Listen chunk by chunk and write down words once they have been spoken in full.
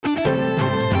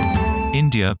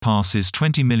India passes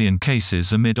 20 million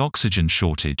cases amid oxygen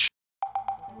shortage.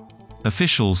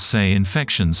 Officials say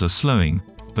infections are slowing,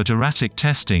 but erratic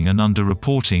testing and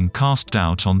under-reporting cast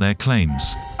doubt on their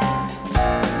claims.